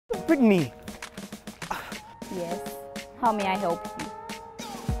Britney! Yes. How may I help you?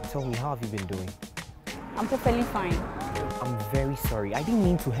 Tell me, how have you been doing? I'm perfectly fine. I'm very sorry. I didn't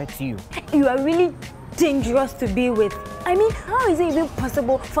mean to hurt you. You are really dangerous to be with. I mean, how is it even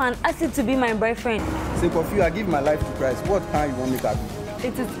possible for an acid to be my boyfriend? Sake of you, I give my life to Christ. What time you want me to be?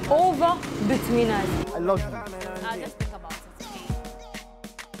 It is over between us. I love you. I'll just think about it,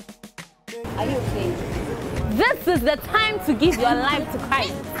 okay? Are you okay? This is the time to give your life to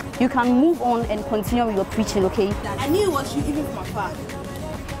Christ. You can move on and continue with your preaching, okay? I knew it was you even from afar.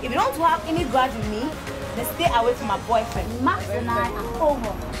 If you don't have any grudge with me, then stay away from my boyfriend. Max and I are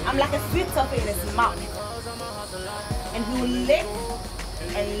over. I'm like a sweet toffee in his mouth. And he will lick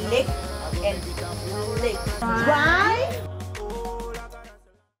and lick and lick. Right?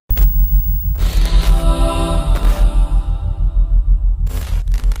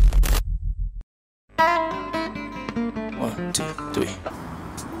 One, two, three.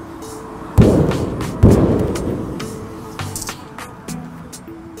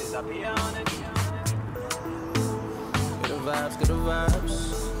 Get the vibes.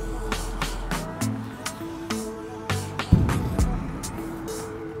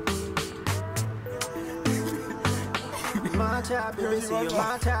 My child, baby, see you,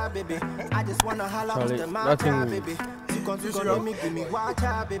 my child, baby. I just wanna holler with my child, baby. Give me my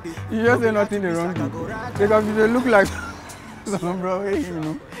child, baby. You just say nothing wrong. Because if you look like some bro, you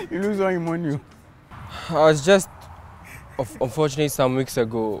know, you lose all your money. I was just unfortunately some weeks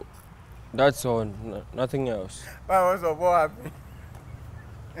ago. That's all, nothing else. What happened?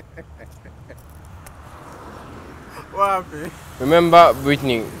 What happened? Remember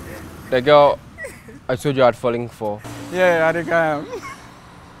Britney, the girl I told you I had fallen for? Yeah, I think I am.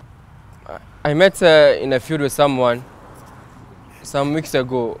 I met her in a field with someone some weeks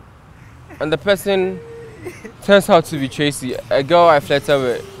ago, and the person turns out to be Tracy, a girl I flirted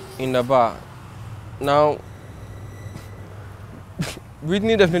with in the bar. Now,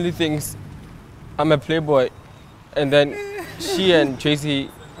 Britney definitely thinks I'm a playboy, and then she and Tracy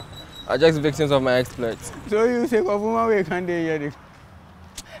are just victims of my exploits. So you say, "Woman, we can't do it."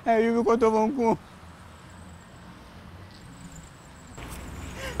 Hey, you go to Poku.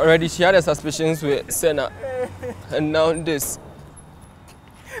 Already, she had her suspicions with Senna, and now this.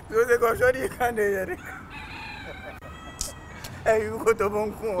 So they go show you can't do it. Hey, you go to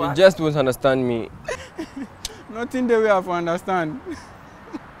Poku. You just won't understand me. Nothing that we have to understand.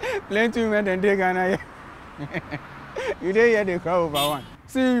 Plenty women and they can. You didn't hear the crowd over one.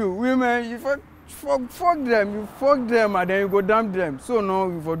 See you, women, you fuck them, and then you go dump them. So no,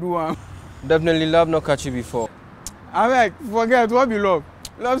 you for do one. Definitely love not catch you before. I like, forget what we love.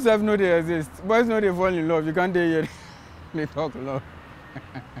 Love self no they exist. Boys know they fall in love. You can't hear they talk love.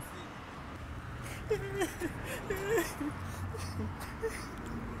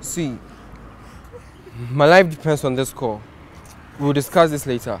 See, my life depends on this call. We'll discuss this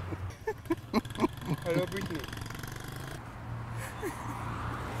later. Hello, Britney.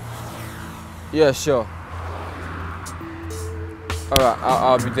 Yeah, sure. Alright,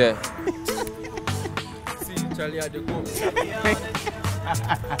 I'll be there. See you, Charlie, at the go.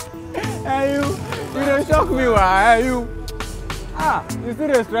 Hey, you don't shock me, why? Hey, you. You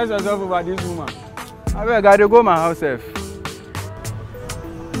still stress yourself over this woman. I gotta go my house, self.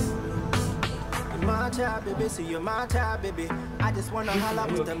 Baby, see you, my child, baby. I just wanna holler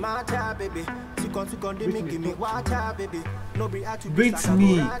with the my child, baby. Give me water, baby. No be out to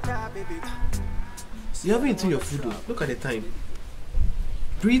Britney. You haven't eaten your food though. Look at the time.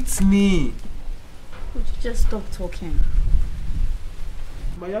 Britney. Would you just stop talking?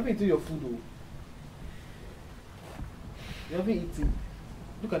 But you haven't eaten your food though. You haven't eaten.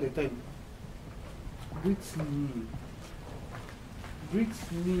 Look at the time. Britney.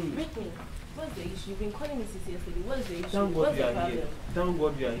 Britney. What's the issue? You've been calling me since yesterday. What's the issue? Thank God we are here. Thank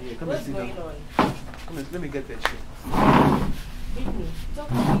God we are here. Come and sit down. What's going on? Come and, let me get that shit. Britney, talk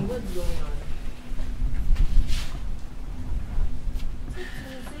to me. What's going on? Talk to me.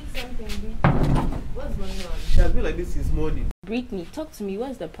 Say something, Britney. What's going on? She has been like this since morning. Britney, talk to me.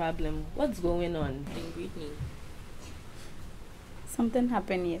 What's the problem? What's going on? Britney. Something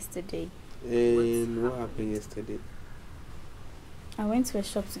happened yesterday. And what happened yesterday? I went to a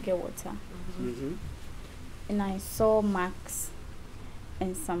shop to get water. And I saw Max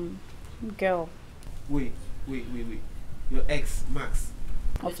and some girl. Wait. Your ex, Max.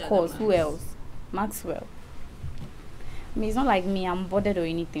 Of course, who else? Maxwell. I mean, it's not like me, I'm bothered or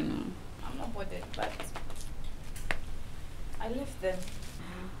anything. I'm not bothered, but I left them.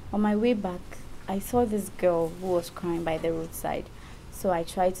 On my way back, I saw this girl who was crying by the roadside. So I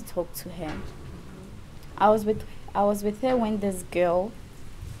tried to talk to her. I was with her when this girl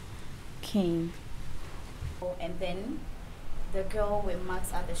came. And then the girl with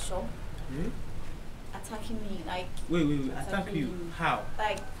Max at the shop attacking me, like Wait, attack you? How?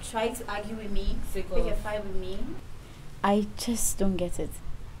 Like try to argue with me, pick a fight with me. I just don't get it.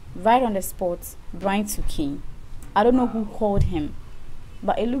 Right on the spot, Brian took him. I don't know who called him,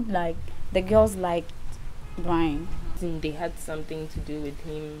 but it looked like the girls liked Brian. They had something to do with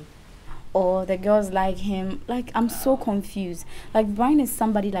him. Or the girls like him. Like, I'm so confused. Like, Brian is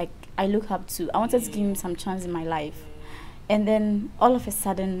somebody like I look up to. I wanted to give him some chance in my life. And then all of a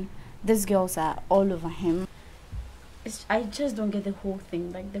sudden, these girls are all over him. I just don't get the whole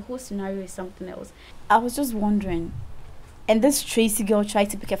thing. Like, the whole scenario is something else. I was just wondering. And this Tracy girl tried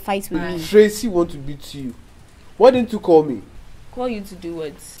to pick a fight with me. Tracy want to beat you. Why didn't you call me? Call you to do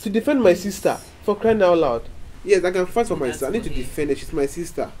what? To defend my sister. For crying out loud. Yes, I can fight for my sister. I need to defend her. She's my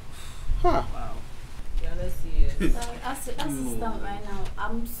sister. Ha! Wow. You're not serious. As it stands right now,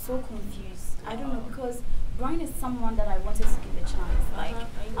 I'm so confused. I don't know, because Brian is someone that I wanted to give a chance. Like,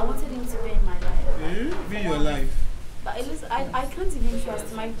 I wanted him to be in my life. Be in your life. But it was, I can't even trust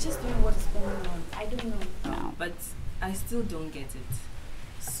him. I just don't know what is going on. I don't know now. But I still don't get it.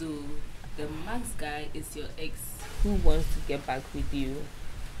 So, the Max guy is your ex who wants to get back with you.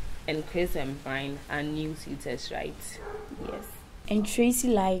 And Chris and Brian are new suitors, right? Yes. And Tracy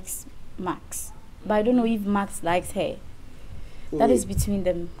likes Max. But I don't know if Max likes her. That is between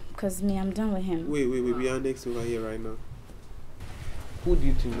them. Because me, I'm done with him. Wait. We are next over here right now. Who do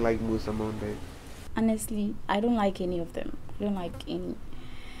you think like most among them? Honestly, I don't like any of them. I don't like any.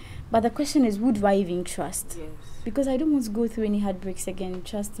 But the question is, who do I even trust? Yes. Because I don't want to go through any heartbreaks again.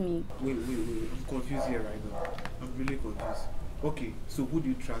 Trust me. Wait. I'm confused here right now. I'm really confused. Okay, so who do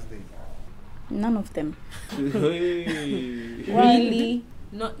you trust then? None of them. Really?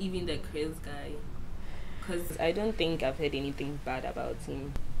 Not even the Chris guy? Because I don't think I've heard anything bad about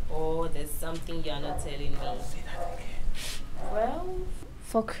him. Or there's something you're not telling me. Well,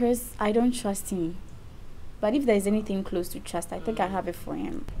 for Chris, I don't trust him. But if there's anything close to trust, I think I have it for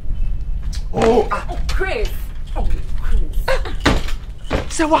him. Chris!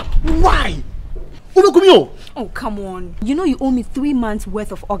 Say what? Why? Oh, come on. You know you owe me 3 months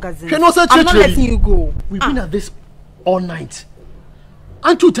worth of orgasms. I'm not letting you go. We've been at this all night.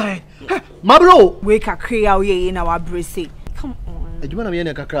 Aren't you tired? Hey, my bro. Wake a cray out here in our bracelet. Come on. Do you want to be in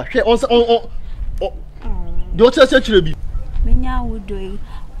a crack? Hey, do you say Chile? Menya Woodway.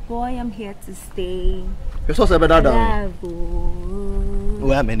 Boy, I'm here to stay. You're so sad about that.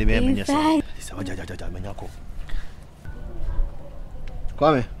 Where am I?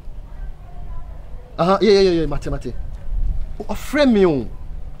 Kwame. Yeah, Mate. Oh, friend me.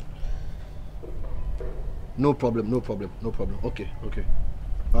 No problem. Okay.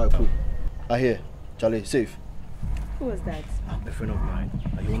 Alright, cool. I hear. Charlie, safe. Who was that? A friend of mine.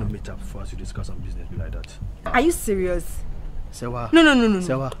 You want to meet up for us to discuss some business like that. Are you serious? Sewa. No.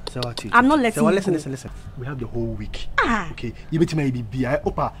 Sewa, I'm not letting you go. Listen. We have the whole week. Okay. You bet me be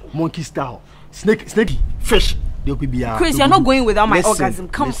upper monkey style. Snake, fish. Chris, you're not going without my orgasm.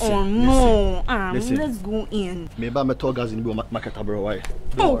 Come on, no. Listen. Let's go in. Maybe I'm a orgasm in market, bro. Why?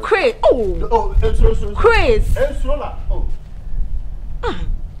 Oh, Chris. Chris.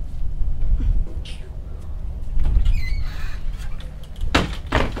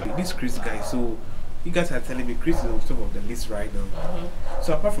 This Chris guy, so you guys are telling me Chris is on top of the list right now.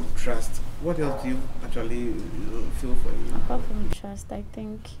 So apart from trust, what else do you actually feel for you? Apart from trust, I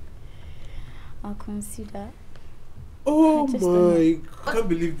think I'll consider. Oh my! I can't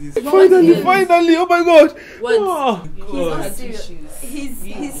believe this. Finally! Oh my God! What? Oh,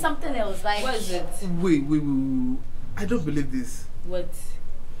 He's something else. Like, what is it? Wait! I don't believe this. What?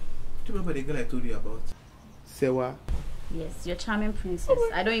 Do you remember the girl I told you about? Sewa. Yes, your charming princess.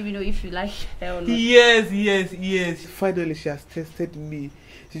 I don't even know if you like her or not. Yes. Finally, she has tested me.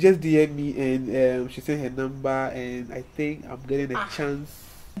 She just DM'd me and she sent her number, and I think I'm getting a chance.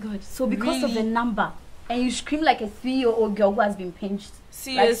 God, so because of the number, and you scream like a 3-year-old girl who has been pinched.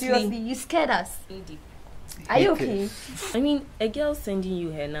 Seriously? Like, seriously, you scared us. Are you okay? I mean, a girl sending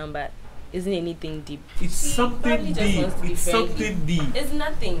you her number isn't anything deep. It's something deep. It's something deep. It's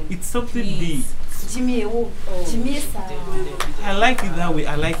nothing. It's something deep. Jimmy, Jimmy, I like it that way.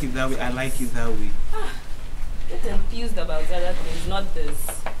 Get confused about other things, not this.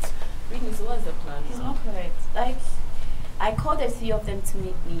 Britney, so what's the plan? He's not correct. Like, I called the 3 of them to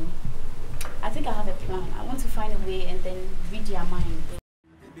meet me. I think I have a plan. I want to find a way and then read their mind.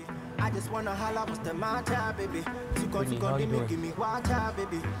 I just wanna holla what's the matter, baby. Give me water,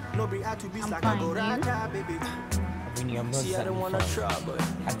 baby. Nobody had to be like a borata, baby. I'm not See, I don't wanna try, but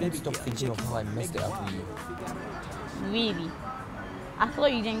I can't stop thinking of how I messed it up with you. Really? I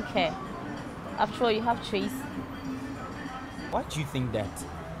thought you didn't care. After all, you have Tracy. Why do you think that?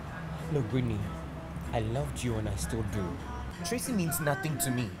 Look, Britney, I loved you and I still do. Tracy means nothing to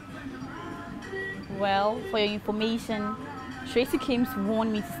me. Well, for your information, Tracy came to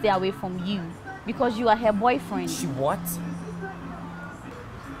warn me to stay away from you because you are her boyfriend. She what?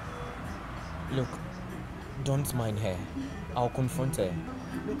 Look, don't mind her. I'll confront her.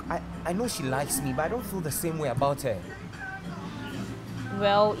 Look, I know she likes me, but I don't feel the same way about her.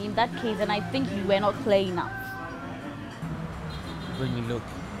 Well, in that case, then I think you were not clear enough. Britney, look,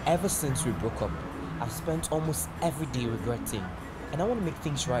 ever since we broke up, I've spent almost every day regretting, and I want to make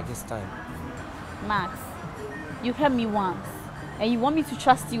things right this time. Max, you hurt me once, and you want me to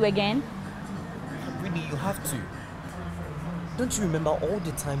trust you again? Britney, you have to. Don't you remember all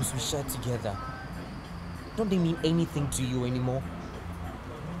the times we shared together? Don't they mean anything to you anymore?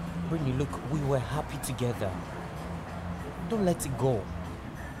 Britney, look, we were happy together. Don't let it go.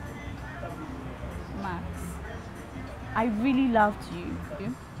 Max, I really loved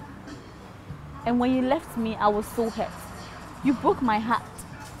you. And when you left me, I was so hurt. You broke my heart.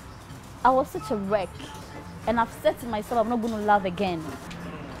 I was such a wreck. And I've said to myself, I'm not going to love again.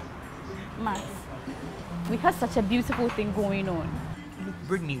 Max, we had such a beautiful thing going on. Look,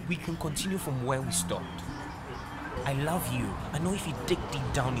 Britney, we can continue from where we stopped. I love you. I know if you dig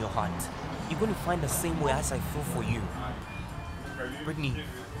deep down your heart, you're going to find the same way as I feel for you. Britney.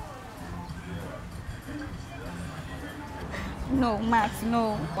 No, Max,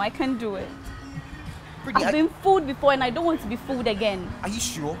 no. I can't do it. Britney, I've been fooled before and I don't want to be fooled again. Are you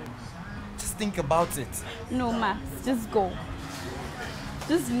sure? Just think about it. No, Max, just go.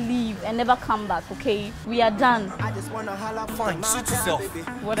 Just leave and never come back, okay? We are done. I just wanna holla. Fine, suit yourself.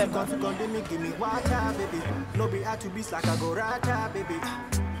 Whatever. Give me water, baby. No be out to be like I go right, baby.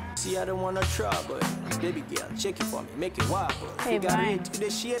 See, I don't wanna trouble. Baby girl, shake it for me, make it wobble. Hey, Brian. To the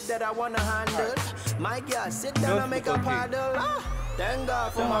shape that I wanna handle. My girl, sit down and make a paddle. Thank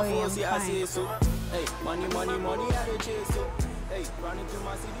God for my phone, see I say so. Hey, money, money, money, I dey chase so. Hey, running to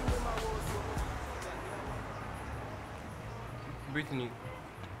my city with my horse. Britney,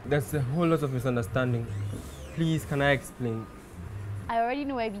 there's a whole lot of misunderstanding. Please, can I explain? I already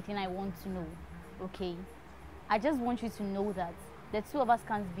know everything I want to know, okay? I just want you to know that the two of us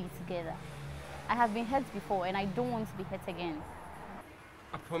can't be together. I have been hurt before and I don't want to be hurt again.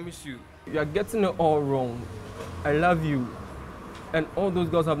 I promise you, you are getting it all wrong. I love you. And all those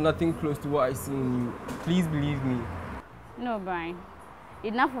girls have nothing close to what I see in you. Please believe me. No, Brian.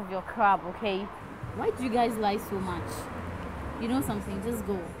 Enough of your crap, okay? Why do you guys lie so much? You know something, just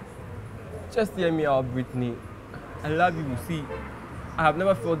go. Just hear me out, Britney. I love you, see. I have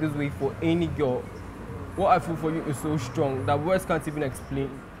never felt this way for any girl. What I feel for you is so strong that words can't even explain.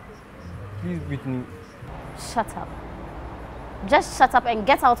 Please, Britney. Shut up. Just shut up and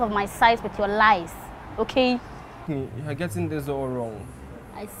get out of my sight with your lies, okay? You are getting this all wrong.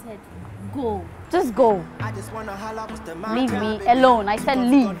 I said go. Just go. I just wanna holla, leave me alone. I said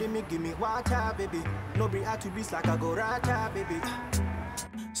leave. Give me water, baby. No be out to be like I go right, baby.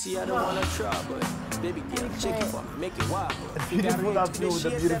 See, I don't wanna trouble. Baby girl, shake it for me, make it wobble. Beautiful afternoon with a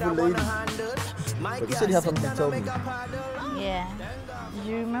beautiful lady. But you said you have something to tell me. Yeah. Do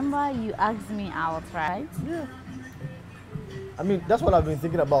you remember you asked me out, right? Yeah. I mean, that's what I've been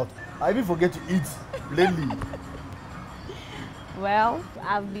thinking about. I even forget to eat lately. Well,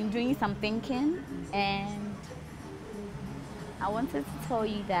 I've been doing some thinking and I wanted to tell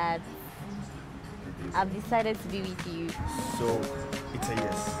you that I've decided to be with you. So, it's a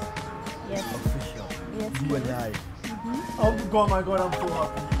yes. Yes. Official. Yes. You and I. Oh my God, I'm so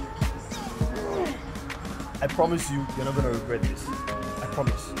happy. I promise you, you're not going to regret this. I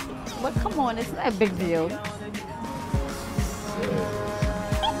promise. But come on, it's not a big deal.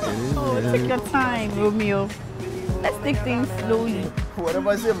 Oh, take your time, Romeo. Let's take things slowly. Whatever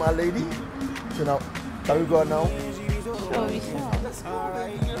I say, my lady. So now, can we go out now? Oh, we shall.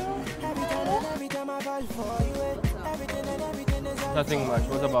 Nothing much.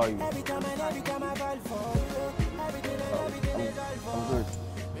 What about you? I'm good.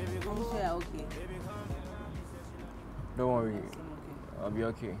 Yeah, okay. Don't worry. I'll be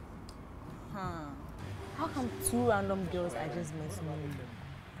okay. How come two random girls I just met know you?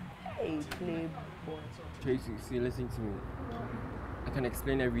 Hey, playboy. Tracy, see, listen to me. I can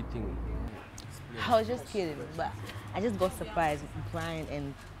explain everything. I was just kidding, but I just got surprised with Brian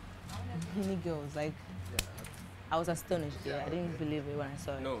and many girls. Like, I was astonished. Yeah, I didn't believe it when I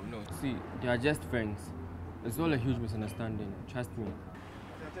saw it. No. See, they are just friends. It's all a huge misunderstanding. Trust me.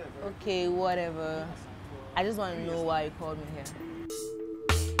 Okay, whatever. I just want to know why you called me here.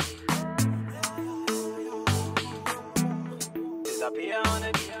 Disappear on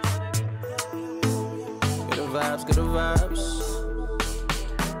it. vibes, get the vibes.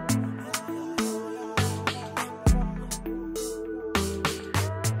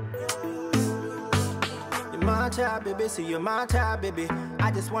 My type, baby, see you're my type, baby.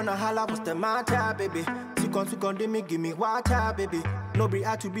 I just wanna holla, what's the my type, baby? Second, give me water, baby. Nobody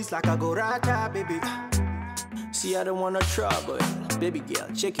had to be like I go rata, baby. See, I don't wanna trouble, baby girl,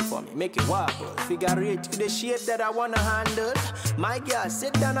 check it for me, make it wobble. Figure it to the shape that I wanna handle. My girl,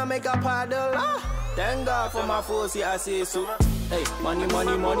 sit down and make a paddle. Thank God for my force, yeah, I say so. Hey, money,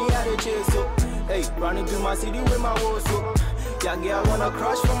 money, money, I dey chase so. Hey, running through my city with my woes so. Yeah, girl, wanna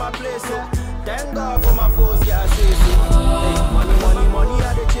crush from my place so. Thank God for my force, yeah, I say so. Hey, money, money, money,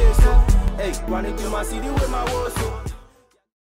 I dey chase so. Hey, running through my city with my woes so.